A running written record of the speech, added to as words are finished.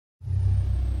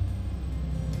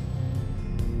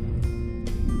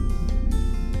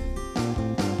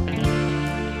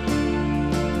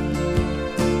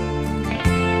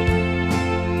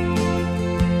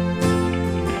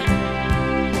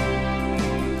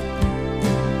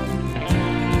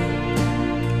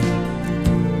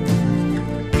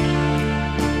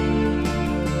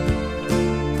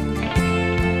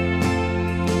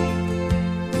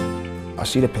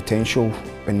see the potential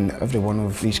in every one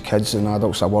of these kids and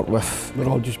adults I work with. We're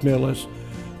all just more or less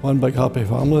one big happy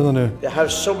family now. They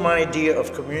have some idea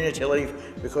of community life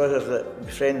because of the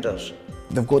befrienders.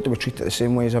 They've got to be treated the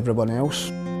same way as everyone else.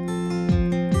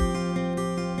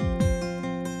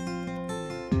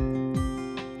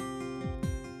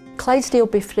 Clydesdale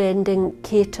Befriending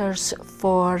caters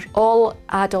for all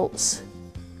adults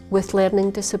with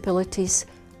learning disabilities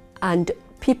and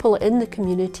people in the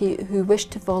community who wish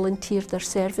to volunteer their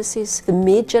services. The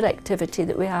major activity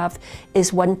that we have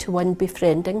is one-to-one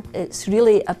befriending. It's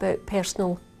really about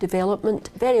personal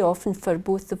development, very often for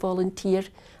both the volunteer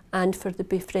and for the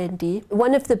befriendee.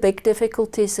 One of the big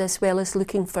difficulties, as well as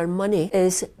looking for money,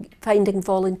 is finding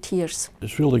volunteers.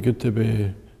 It's really good to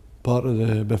be part of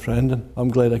the befriending. I'm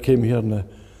glad I came here in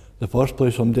the first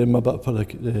place. I'm doing my bit for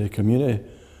the community.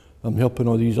 I'm helping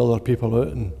all these other people out,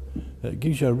 and it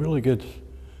gives you a really good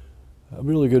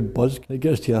buzz. It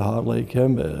gets to your heart like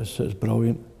him, but it's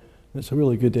brilliant. It's a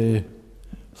really good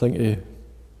thing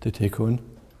to take on.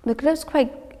 The group's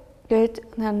quite good,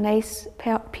 and they're nice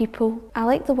people. I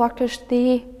like the workers,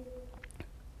 they're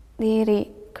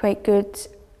quite good.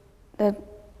 They're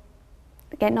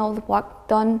getting all the work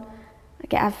done,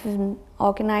 get everything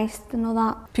organised and all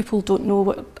that. People don't know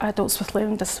what adults with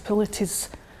learning disabilities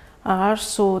are,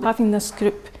 so having this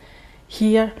group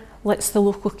here lets the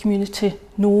local community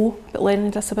know about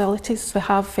learning disabilities. We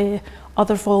have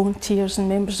other volunteers and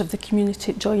members of the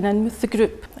community join in with the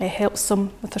group. It helps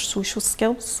them with their social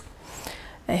skills.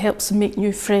 It helps them make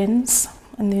new friends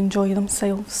and they enjoy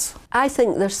themselves. I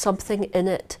think there's something in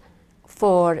it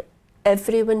for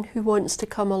everyone who wants to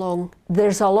come along.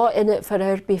 There's a lot in it for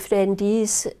our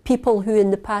befriendees, people who in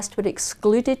the past were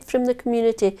excluded from the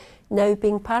community now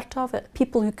being part of it,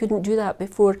 people who couldn't do that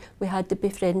before we had the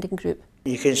befriending group.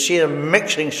 You can see them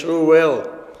mixing so well,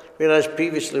 whereas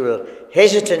previously we were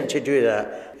hesitant to do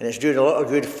that, and it's doing a lot of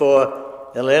good for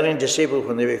the learning disabled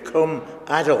when they become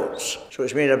adults. So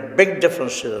it's made a big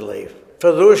difference to their life.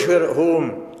 For those who are at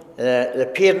home,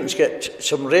 the parents get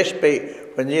some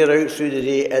respite when they're out through the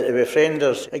day at the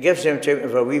befrienders. It gives them time to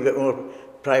have a wee bit more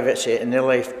privacy in their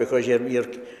life, because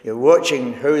you're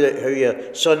watching how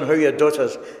your son, how your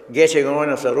daughter's getting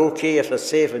on, if they're okay, if they're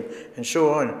safe, and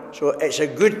so on. So it's a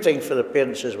good thing for the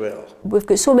parents as well. We've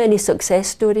got so many success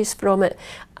stories from it,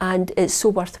 and it's so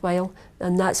worthwhile,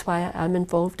 and that's why I'm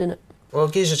involved in it. Well,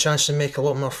 it gives you a chance to make a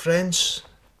lot more friends,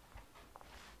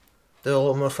 do a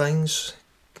lot more things,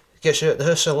 gets you out of the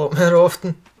house a lot more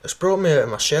often. It's brought me out of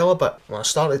my shell a bit. When I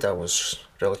started, I was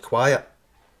really quiet.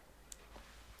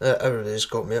 Everybody's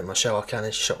got me out of my shell, I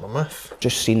can't shut my mouth.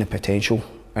 Just seeing the potential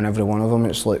in every one of them,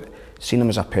 it's like seeing them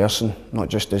as a person, not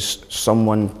just as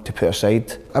someone to put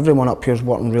aside. Everyone up here is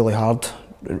working really hard,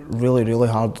 really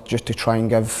hard, just to try and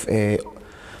give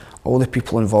all the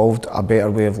people involved a better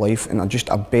way of life and just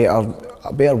a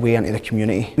better way into the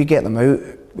community. We get them out,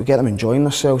 we get them enjoying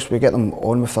themselves, we get them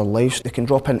on with their lives. They can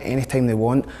drop in any time they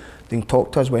want, they can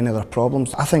talk to us with any of their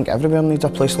problems. I think everywhere needs a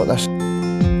place like this.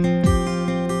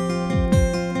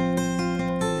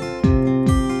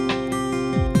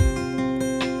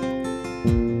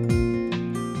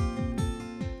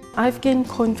 I've gained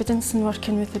confidence in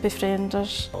working with the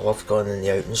befrienders. I love going in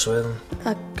the outings with them.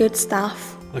 A good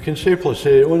staff. I can safely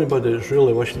say anybody that's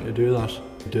really wishing to do this,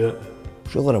 do it.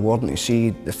 It's really rewarding to see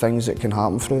the things that can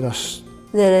happen through this.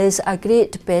 There is a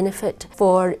great benefit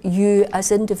for you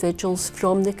as individuals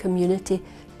from the community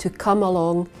to come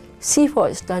along, see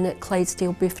what's done at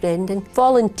Clydesdale Befriending,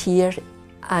 volunteer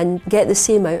and get the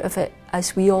same out of it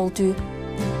as we all do.